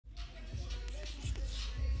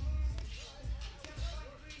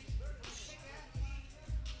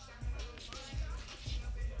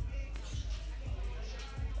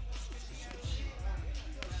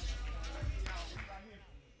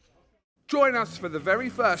Join us for the very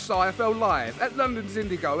first IFL Live at London's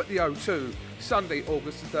Indigo at the O2, Sunday,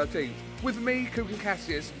 August the 13th, with me, Cook and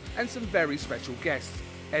Cassius, and some very special guests.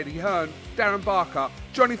 Eddie Hearn, Darren Barker,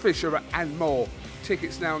 Johnny Fisher, and more.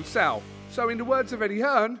 Tickets now on sale. So in the words of Eddie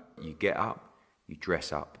Hearn, you get up, you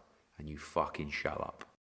dress up, and you fucking show up.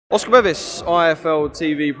 Oscar Bevis, IFL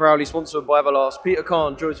TV, proudly sponsored by Everlast. Peter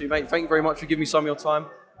Kahn, joy to you, mate. Thank you very much for giving me some of your time.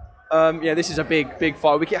 Yeah, this is a big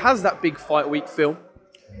fight week. It has that big fight week feel.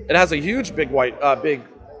 It has a huge big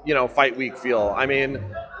fight week feel. I mean,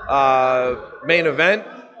 main event,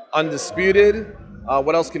 undisputed.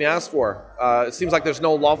 What else can you ask for? It seems like there's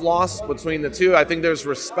no love lost between the two. I think there's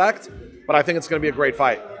respect, but I think it's going to be a great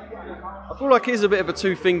fight. I feel like it is a bit of a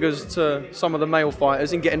two fingers to some of the male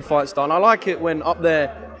fighters in getting fights done. I like it when up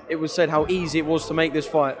there it was said how easy it was to make this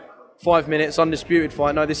fight. 5 minutes, undisputed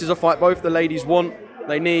fight. No, this is a fight both the ladies want,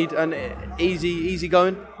 they need, and easy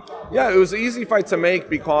going. Yeah, it was an easy fight to make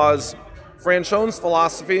because Franchon's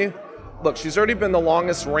philosophy, look, she's already been the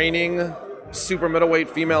longest reigning super middleweight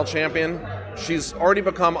female champion. She's already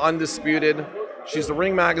become undisputed. She's the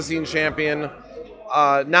Ring Magazine champion.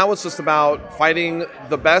 Now it's just about fighting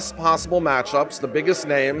the best possible matchups, the biggest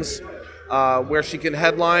names, where she can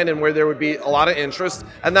headline and where there would be a lot of interest.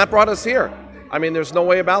 And that brought us here. I mean, there's no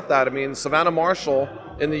way about that. I mean, Savannah Marshall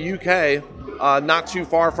in the UK, not too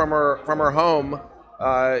far from her home,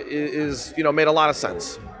 is made a lot of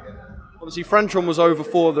sense. Obviously, Franchon was over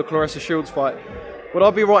for the Claressa Shields fight. Would I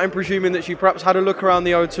be right in presuming that she perhaps had a look around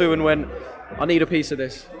the O2 and went, I need a piece of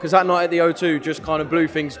this? Because that night at the O2 just kind of blew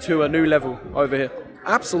things to a new level over here.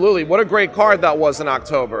 Absolutely. What a great card that was in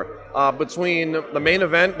October. Between the main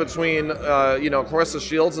event, between Claressa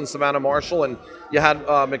Shields and Savannah Marshall, and you had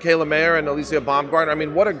Michaela Mayer and Alicia Baumgartner. I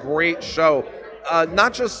mean, what a great show.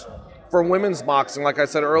 Not just for women's boxing, like I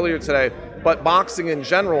said earlier today, but boxing in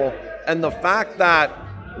general, and the fact that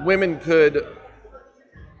women could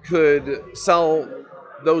sell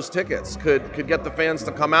those tickets, could get the fans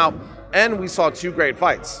to come out, and we saw two great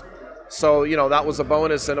fights. So, that was a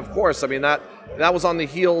bonus, and of course, I mean, that was on the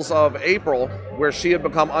heels of April, where she had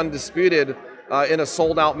become undisputed in a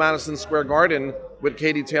sold-out Madison Square Garden with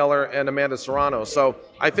Katie Taylor and Amanda Serrano. So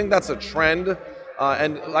I think that's a trend,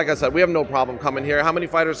 and like I said, we have no problem coming here. How many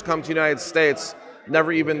fighters come to the United States,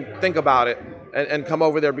 never even think about it, and come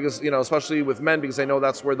over there because, especially with men, because they know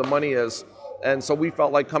that's where the money is. And so we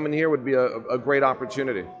felt like coming here would be a great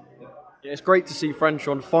opportunity. Yeah, it's great to see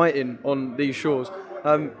Franchon fighting on these shores.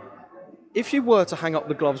 If she were to hang up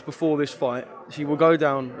the gloves before this fight, she will go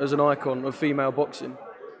down as an icon of female boxing.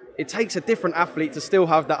 It takes a different athlete to still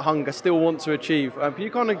have that hunger, still want to achieve. Can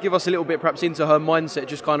you kind of give us a little bit perhaps into her mindset,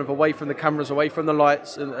 just kind of away from the cameras, away from the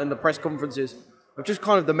lights and the press conferences, of just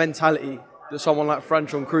kind of the mentality that someone like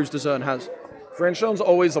Franchon Crews-Dezurn has? Franchon's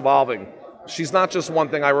always evolving. She's not just one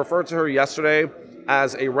thing. I referred to her yesterday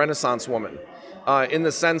as a Renaissance woman, in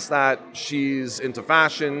the sense that she's into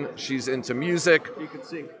fashion, she's into music. You can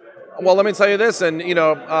sing. Well, let me tell you this, and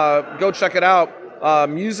go check it out.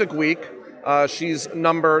 Music Week, she's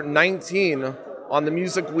number 19 on the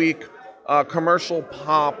Music Week commercial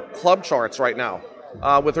pop club charts right now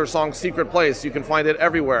with her song Secret Place. You can find it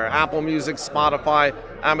everywhere: Apple Music, Spotify,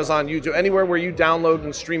 Amazon, YouTube, anywhere where you download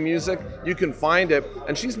and stream music, you can find it.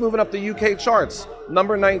 And she's moving up the UK charts,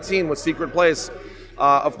 number 19 with Secret Place.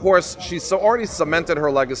 Of course, she's already cemented her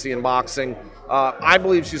legacy in boxing. I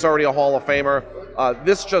believe she's already a Hall of Famer.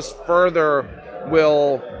 This just further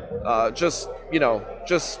will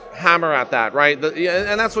just hammer at that, right?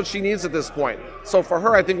 And that's what she needs at this point. So for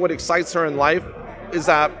her, I think what excites her in life is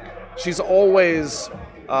that she's always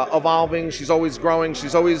evolving, she's always growing,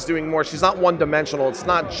 she's always doing more. She's not one-dimensional. It's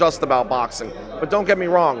not just about boxing. But don't get me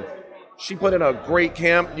wrong, she put in a great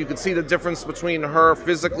camp. You can see the difference between her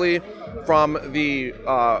physically from the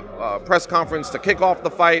press conference to kick off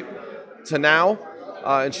the fight to now,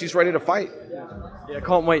 and she's ready to fight. Yeah,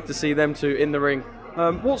 can't wait to see them two in the ring.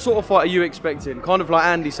 What sort of fight are you expecting? Kind of like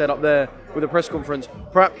Andy said up there with the press conference,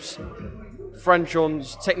 perhaps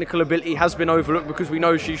Franchon's technical ability has been overlooked because we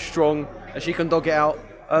know she's strong and she can dog it out.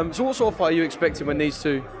 So what sort of fight are you expecting when these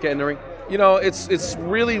two get in the ring? It's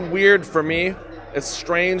really weird for me. It's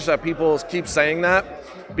strange that people keep saying that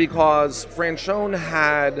because Franchon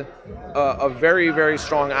had a very, very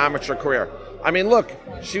strong amateur career. I mean, look,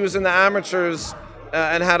 she was in the amateurs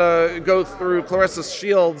and had to go through Claressa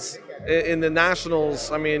Shields in the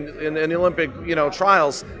nationals. I mean, in the Olympic,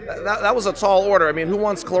 trials. That was a tall order. I mean, who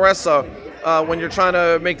wants Claressa when you're trying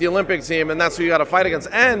to make the Olympic team, and that's who you got to fight against?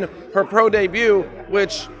 And her pro debut,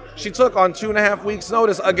 which she took on 2.5 weeks'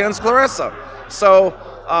 notice against Claressa. So,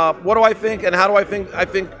 what do I think, and how do I think?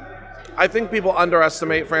 I think people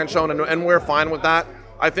underestimate Franchon, and we're fine with that.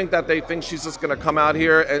 I think that they think she's just going to come out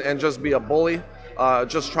here and just be a bully,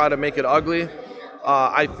 just try to make it ugly.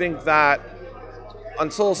 I think that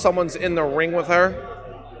until someone's in the ring with her,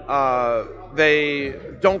 they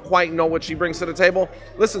don't quite know what she brings to the table.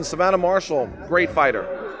 Listen, Savannah Marshall, great fighter,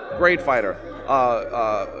 great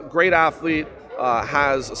athlete,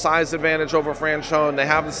 has a size advantage over Franchon. They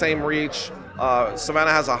have the same reach.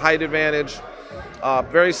 Savannah has a height advantage.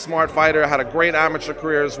 Very smart fighter, had a great amateur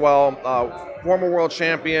career as well. Former world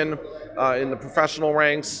champion in the professional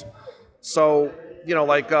ranks. So, you know,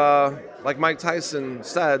 like Mike Tyson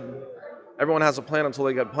said, everyone has a plan until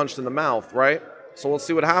they get punched in the mouth, right? So we'll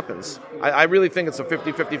see what happens. I really think it's a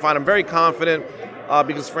 50-50 fight. I'm very confident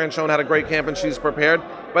because Franchon had a great camp and she's prepared.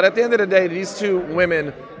 But at the end of the day, these two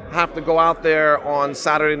women have to go out there on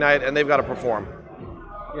Saturday night and they've got to perform.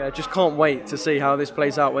 Yeah, just can't wait to see how this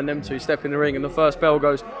plays out when them two step in the ring and the first bell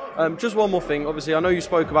goes. Just one more thing. Obviously, I know you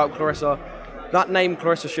spoke about Claressa. That name,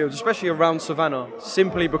 Claressa Shields, especially around Savannah,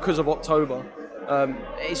 simply because of October,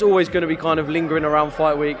 it's always going to be kind of lingering around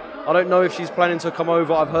fight week. I don't know if she's planning to come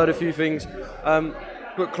over. I've heard a few things.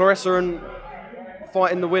 But Claressa and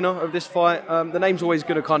fighting the winner of this fight, the name's always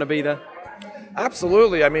going to kind of be there.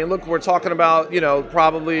 Absolutely. I mean, look, we're talking about, you know,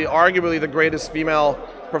 probably arguably the greatest female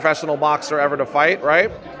professional boxer ever to fight, right?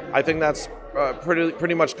 I think that's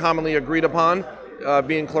pretty much commonly agreed upon,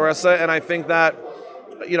 being Claressa. And I think that,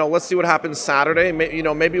 you know, let's see what happens Saturday.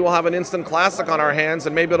 Maybe we'll have an instant classic on our hands,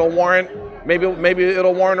 and maybe it'll warrant a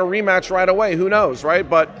rematch right away. Who knows, right?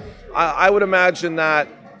 But I would imagine that.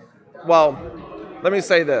 Well, let me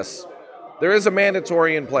say this: there is a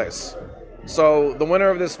mandatory in place, so the winner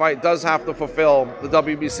of this fight does have to fulfill the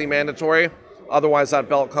WBC mandatory. Otherwise, that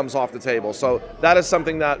belt comes off the table. So that is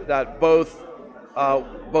something that both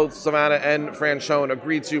Savannah and Franchon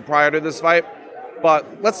agreed to prior to this fight.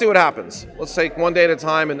 But let's see what happens. Let's take one day at a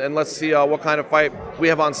time, and let's see what kind of fight we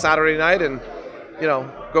have on Saturday night, and, you know,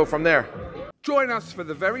 go from there. Join us for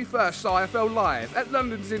the very first IFL Live at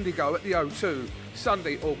London's Indigo at the O2,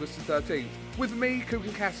 Sunday, August the 13th, with me,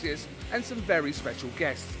 Kugan Cassius, and some very special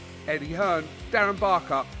guests: Eddie Hearn, Darren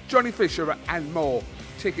Barker, Johnny Fisher, and more.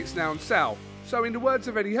 Tickets now on sale. So in the words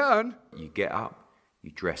of Eddie Hearn, You get up,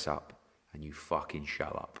 you dress up, and you fucking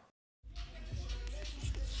shut up.